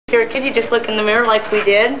If you're a kid, you just look in the mirror like we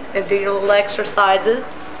did and do your little exercises.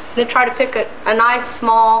 And then try to pick a nice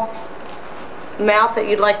small mouth that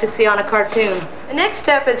you'd like to see on a cartoon. The next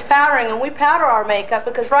step is powdering, and we powder our makeup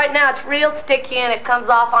because right now it's real sticky and it comes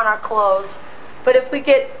off on our clothes. But if we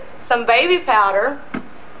get some baby powder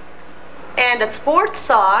and a sports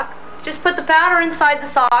sock, just put the powder inside the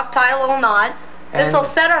sock, tie a little knot. This will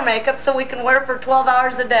set our makeup so we can wear it for 12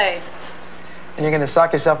 hours a day. And you're going to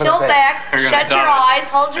sock yourself in the face. Tilt back, shut your eyes,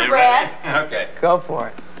 hold your breath. Okay. Go for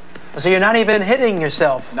it. So you're not even hitting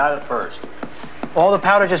yourself. Not at first. All the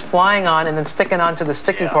powder just flying on and then sticking onto the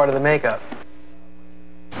sticky part of the makeup.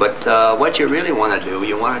 But what you really want to do,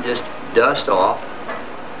 you want to just dust off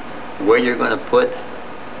where you're going to put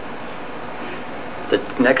the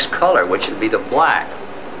next color, which would be the black.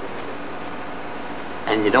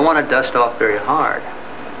 And you don't want to dust off very hard.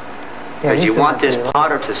 Because you want this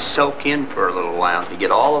powder to soak in for a little while, to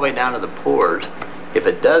get all the way down to the pores. If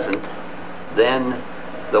it doesn't, then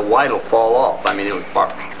the white will fall off. I mean, it would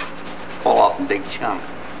fall off in big chunks.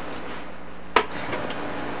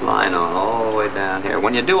 Line on all the way down here.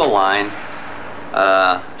 When you do a line,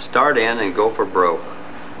 start in and go for broke.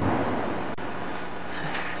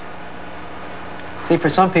 See,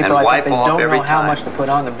 for some people, I think they don't know how much to put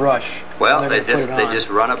on the brush. Well, they just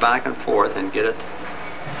run it back and forth and get it.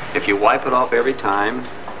 If you wipe it off every time.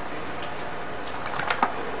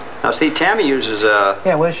 Now, see, Tammy uses a...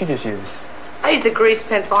 Yeah, what does she just use? I use a grease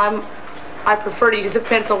pencil. I prefer to use a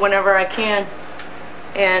pencil whenever I can.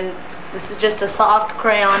 And this is just a soft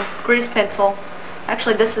crayon grease pencil.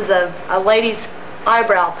 Actually, this is a lady's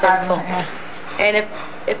eyebrow pencil. And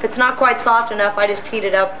if it's not quite soft enough, I just heat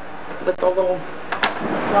it up with a little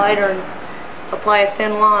lighter and apply a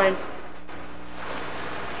thin line.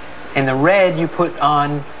 And the red you put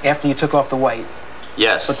on after you took off the white.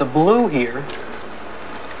 Yes. But the blue here,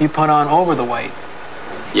 you put on over the white.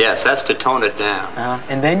 Yes, that's to tone it down.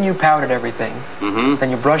 And then you powdered everything. Mm-hmm. Then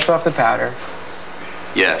you brushed off the powder.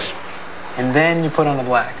 Yes. And then you put on the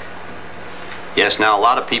black. Yes, now a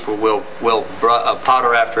lot of people will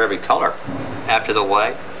powder after every color. After the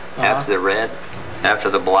white, after the red, after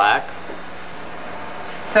the black.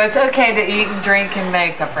 So it's okay to eat and drink and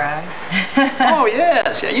makeup, right? Oh,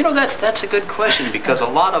 yes. Yeah, you know, that's a good question because a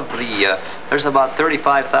lot of the, there's about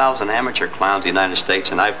 35,000 amateur clowns in the United States,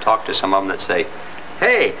 and I've talked to some of them that say,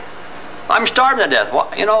 hey, I'm starving to death. Well,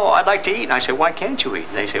 you know, I'd like to eat. And I say, why can't you eat?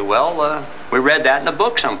 And they say, well, we read that in a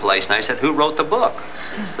book someplace. And I said, who wrote the book?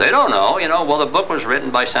 They don't know, you know. Well, the book was written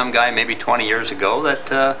by some guy maybe 20 years ago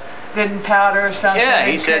that... didn't powder or something? Yeah,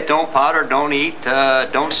 he said, don't powder, don't eat,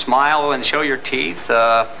 don't smile and show your teeth.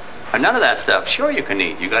 None of that stuff. Sure, you can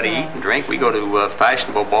eat. You got to eat and drink. We go to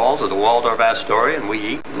fashionable balls at the Waldorf Astoria, and we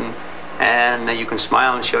eat. And you can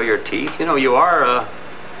smile and show your teeth. You know, you are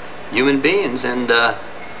human beings, and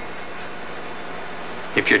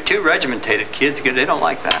if you're too regimentated, kids, they don't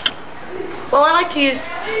like that. Well, I like to use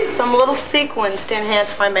some little sequins to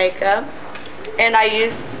enhance my makeup, and I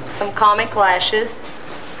use some comic lashes.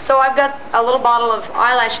 So I've got a little bottle of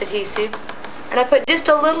eyelash adhesive, and I put just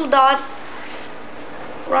a little dot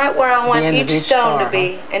right where I want each stone to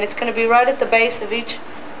be, and it's going to be right at the base of each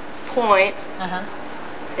point.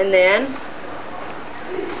 And then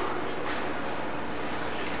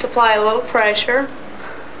just apply a little pressure.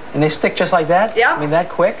 And they stick just like that? Yeah. I mean, that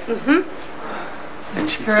quick? And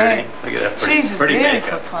she's pretty. Look at that pretty, She's pretty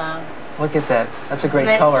beautiful makeup. clown. Look at that. That's a great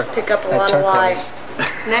And color. Pick up a that lot of light.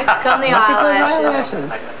 Next come the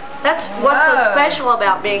eyelashes. That's what's so special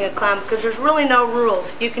about being a clown, because there's really no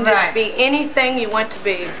rules. You can just be anything you want to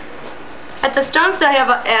be. At the Stones, they have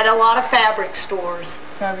at a lot of fabric stores.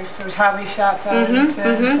 Fabric stores, hobby shops,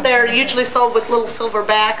 They're usually sold with little silver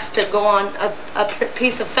backs to go on a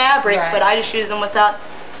piece of fabric, but I just use them without,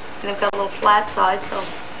 and they've got a little flat side, so.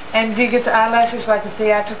 And do you get the eyelashes like the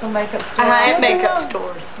theatrical makeup stores? I have makeup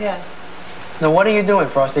stores. Yeah. Now, what are you doing,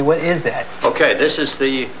 Frosty? What is that? Okay, this is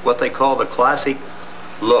what they call the classic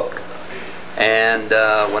look. And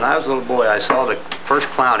when I was a little boy, I saw the first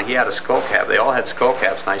clown. He had a skull cap. They all had skull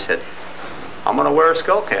caps, and I said, I'm going to wear a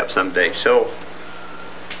skull cap someday. So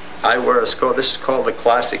I wear a skull. This is called the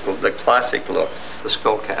classic look, the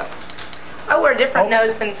skull cap. I wear a different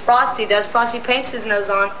nose than Frosty does. Frosty paints his nose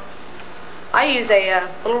on. I use a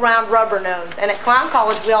little round rubber nose. And at Clown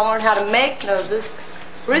College, we all learned how to make noses.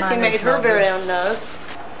 Ruthie made her very own nose.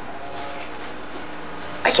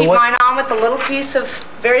 I keep mine on with a little piece of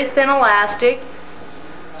very thin elastic.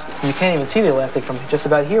 You can't even see the elastic from just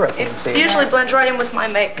about here, I can't see it. It usually blends right in with my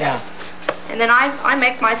makeup. Yeah. And then I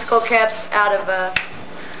make my skull caps out of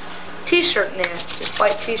t-shirt knit, just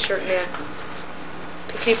white t-shirt knit,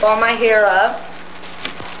 to keep all my hair up.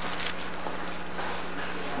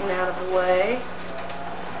 and out of the way.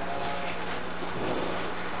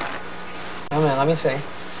 Oh man, let me see.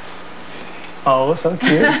 Oh, so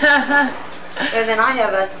cute. And then I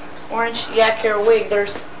have an orange yak hair wig.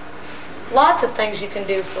 There's lots of things you can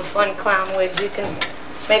do for fun clown wigs. You can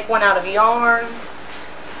make one out of yarn.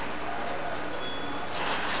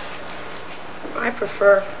 I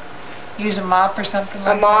prefer Use a mop or something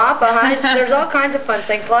like a mop. There's all kinds of fun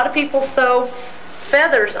things. A lot of people sew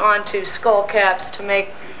feathers onto skull caps to make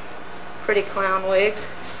pretty clown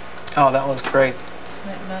wigs. Oh, that looks great.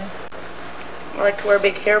 Isn't that nice? I like to wear a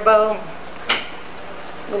big hair bow,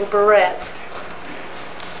 little barrettes.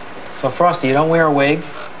 So Frosty, you don't wear a wig?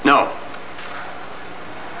 No.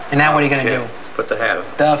 And now what are you going to do? Put the hat on.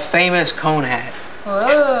 The famous cone hat.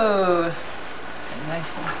 Whoa. Nice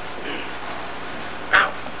one.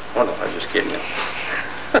 Oh no, I'm just kidding you.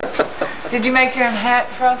 Did you make your own hat,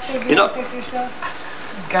 Frosty? Did you know, make this yourself?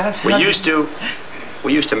 Gosh, we used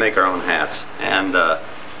to make our own hats, and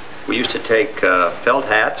we used to take felt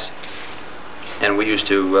hats, and we used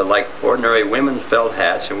to like ordinary women's felt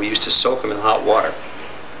hats, and we used to soak them in hot water.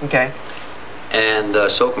 Okay. And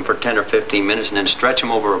soak them for 10 or 15 minutes, and then stretch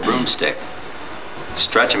them over a broomstick.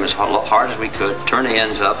 Stretch them as hard as we could, turn the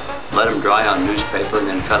ends up, let them dry on newspaper, and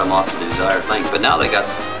then cut them off to the desired length. But now they got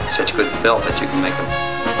such good felt that you can make them.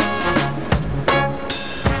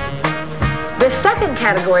 The second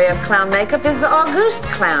category of clown makeup is the August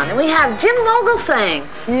clown, and we have Jim Vogelgesang.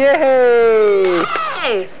 Yay!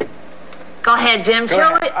 Hey! Go ahead, Jim. Show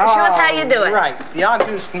us how you do it. Right, the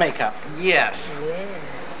August makeup. Yes. Yeah.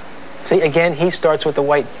 See, again, he starts with the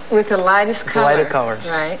white. With the lightest color. Lighter colors.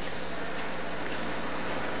 Right.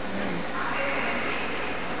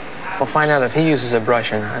 We'll find out if he uses a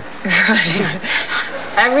brush or not. Right.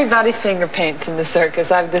 Everybody finger paints in the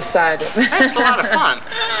circus, I've decided. It's a lot of fun.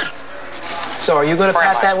 So are you going to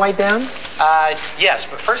pat that white down? Yes,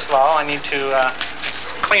 but first of all, I need to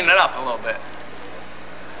clean it up a little bit.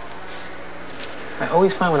 I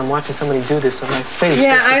always find when I'm watching somebody do this on my face.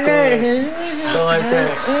 Yeah, I know. Go like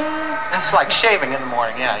this. It's like shaving in the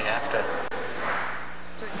morning. Yeah, you have to.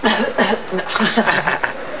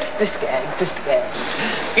 Just gag, just gag.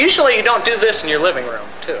 Usually you don't do this in your living room,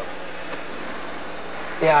 too.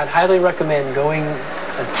 Yeah, I'd highly recommend going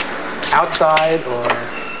outside or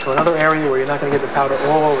to another area where you're not going to get the powder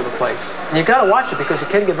all over the place. And you've got to watch it because it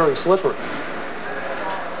can get very slippery.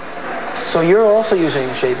 So you're also using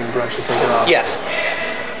a shaving brush to take it off? Yes.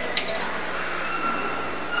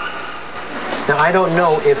 Now, I don't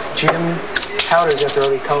know if Jim powders after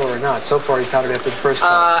every color or not. So far, he powdered after the first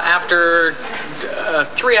color. After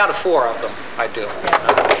 3 out of 4 of them, I do.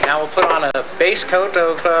 Now we'll put on a base coat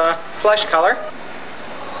of flesh color.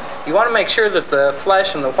 You want to make sure that the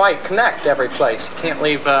flesh and the white connect every place. You can't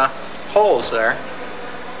leave holes there.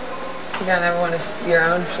 You don't ever want your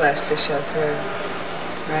own flesh to show through,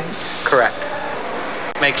 right? Correct.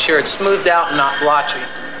 Make sure it's smoothed out and not blotchy.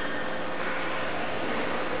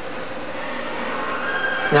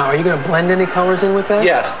 Now, are you going to blend any colors in with that?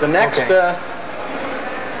 Yes, the next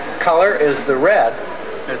color is the red.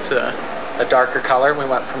 It's a darker color. We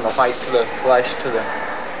went from the white to the flesh to the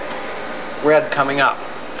red coming up.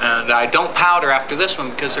 And I don't powder after this one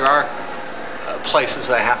because there are places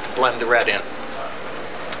I have to blend the red in.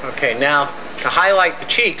 Okay, now to highlight the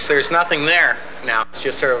cheeks, there's nothing there now. It's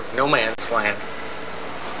just sort of no man's land.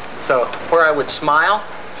 So where I would smile,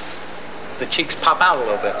 the cheeks pop out a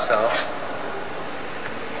little bit, so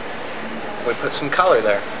we put some color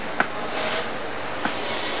there.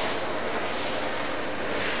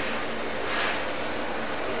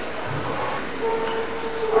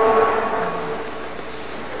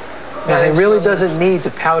 Now, he really doesn't need to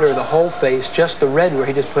powder the whole face, just the red where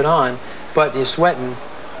he just put on, but you're sweating.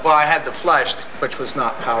 Well, I had the flesh, which was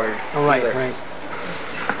not powdered. Oh, right, either. right.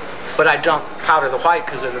 But I don't powder the white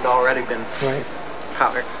because it had already been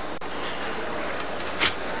powdered.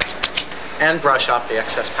 And brush off the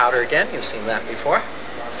excess powder again. You've seen that before.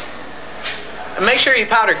 And make sure you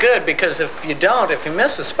powder good, because if you don't, if you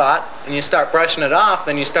miss a spot and you start brushing it off,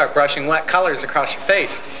 then you start brushing wet colors across your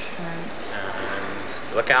face.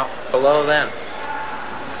 Look out below then.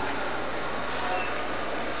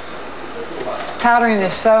 Powdering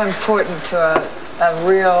is so important to a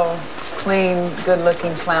real, clean,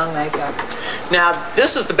 good-looking clown makeup. Now,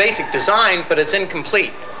 this is the basic design, but it's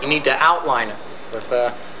incomplete. You need to outline it with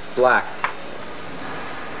black.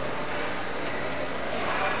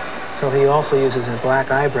 So he also uses a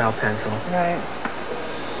black eyebrow pencil. Right.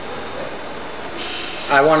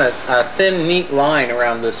 I want a thin, neat line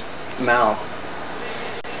around this mouth.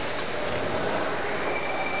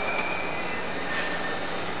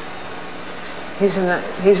 He's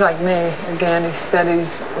like me. Again, he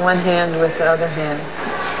steadies one hand with the other hand.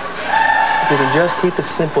 If you can just keep it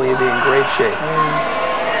simple, you'll be in great shape.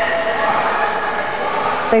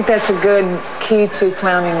 I think that's a good key to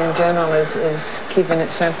clowning in general is keeping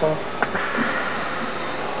it simple.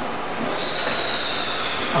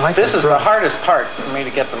 This is the hardest part for me to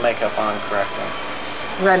get the makeup on correctly.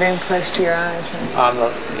 Right in close to your eyes, right?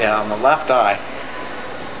 On the left eye.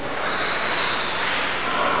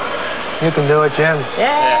 You can do it, Jim.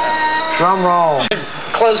 Yeah. Drum roll.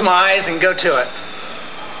 Close my eyes and go to it.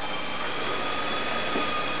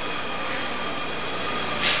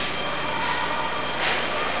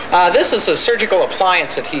 This is a surgical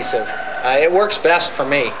appliance adhesive. It works best for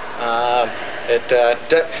me.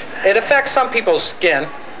 It affects some people's skin,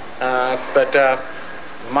 but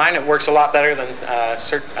mine it works a lot better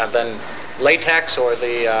than latex or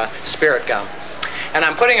the spirit gum. And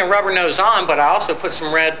I'm putting a rubber nose on, but I also put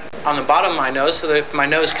some red on the bottom of my nose so that if my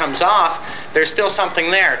nose comes off, there's still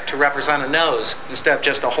something there to represent a nose instead of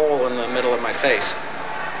just a hole in the middle of my face.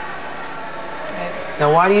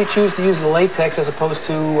 Now, why do you choose to use the latex as opposed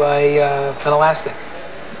to an elastic?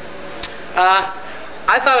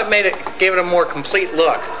 I thought gave it a more complete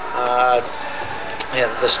look.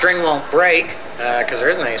 The string won't break because there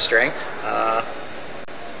isn't any string.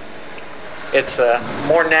 It's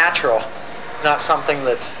more natural, not something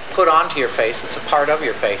that's put onto your face. It's a part of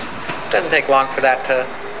your face. It doesn't take long for that to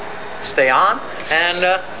stay on,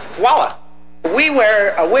 and voila. We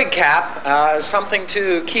wear a wig cap, something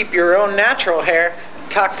to keep your own natural hair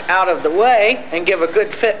tucked out of the way and give a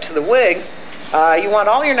good fit to the wig. You want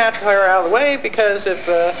all your natural hair out of the way because if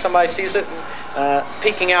somebody sees it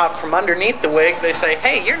peeking out from underneath the wig, they say,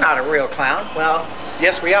 hey, you're not a real clown. Well,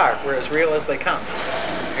 yes, we are. We're as real as they come.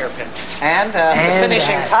 It's a hairpin. And the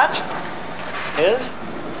finishing touch is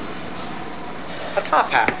a top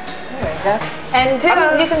hat. There you go. And Jim,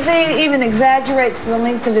 you can see he even exaggerates the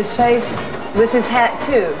length of his face with his hat,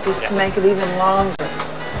 too, just to make it even longer.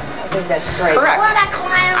 I think that's great. Correct. What a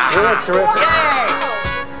clown! Terrific.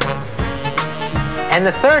 And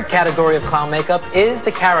the third category of clown makeup is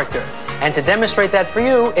the character. And to demonstrate that for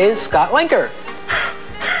you is Scott Linker.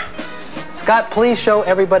 Scott, please show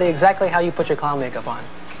everybody exactly how you put your clown makeup on.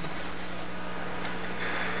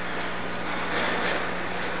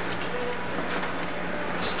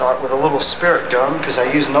 Start with a little spirit gum because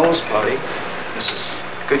I use nose putty. This is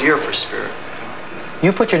a good year for spirit.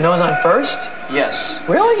 You put your nose on first? Yes.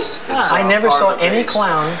 Really? It's I never part saw of the any base.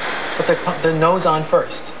 clown put their nose on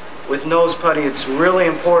first. With nose putty, it's really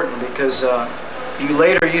important because you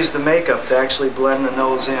later use the makeup to actually blend the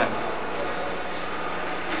nose in.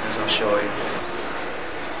 As I'll show you.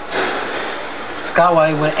 Scott,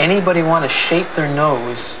 why would anybody want to shape their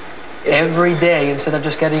nose every day instead of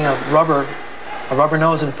just getting a rubber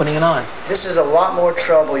nose and putting it on? This is a lot more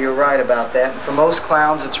trouble, you're right about that. And for most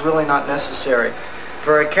clowns, it's really not necessary.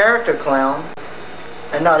 For a character clown,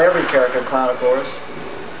 and not every character clown, of course,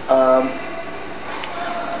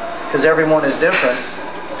 because everyone is different,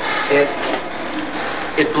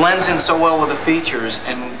 it blends in so well with the features,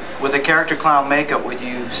 and with a character clown makeup, what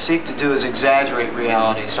you seek to do is exaggerate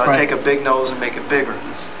reality. So I take a big nose and make it bigger.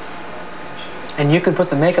 And you can put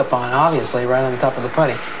the makeup on, obviously, right on the top of the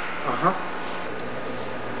putty. Uh-huh.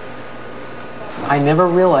 I never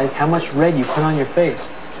realized how much red you put on your face.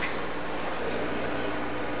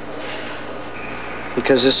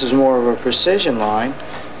 Because this is more of a precision line.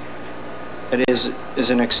 It is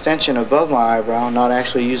an extension above my eyebrow, not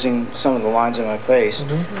actually using some of the lines in my face.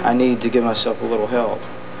 Mm-hmm. I need to give myself a little help.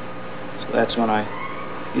 So that's when I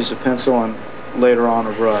use a pencil and later on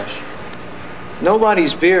a brush.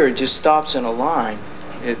 Nobody's beard just stops in a line.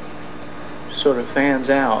 It sort of fans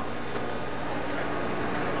out.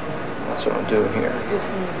 That's what I'm doing here. It's just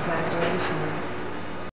an exaggeration.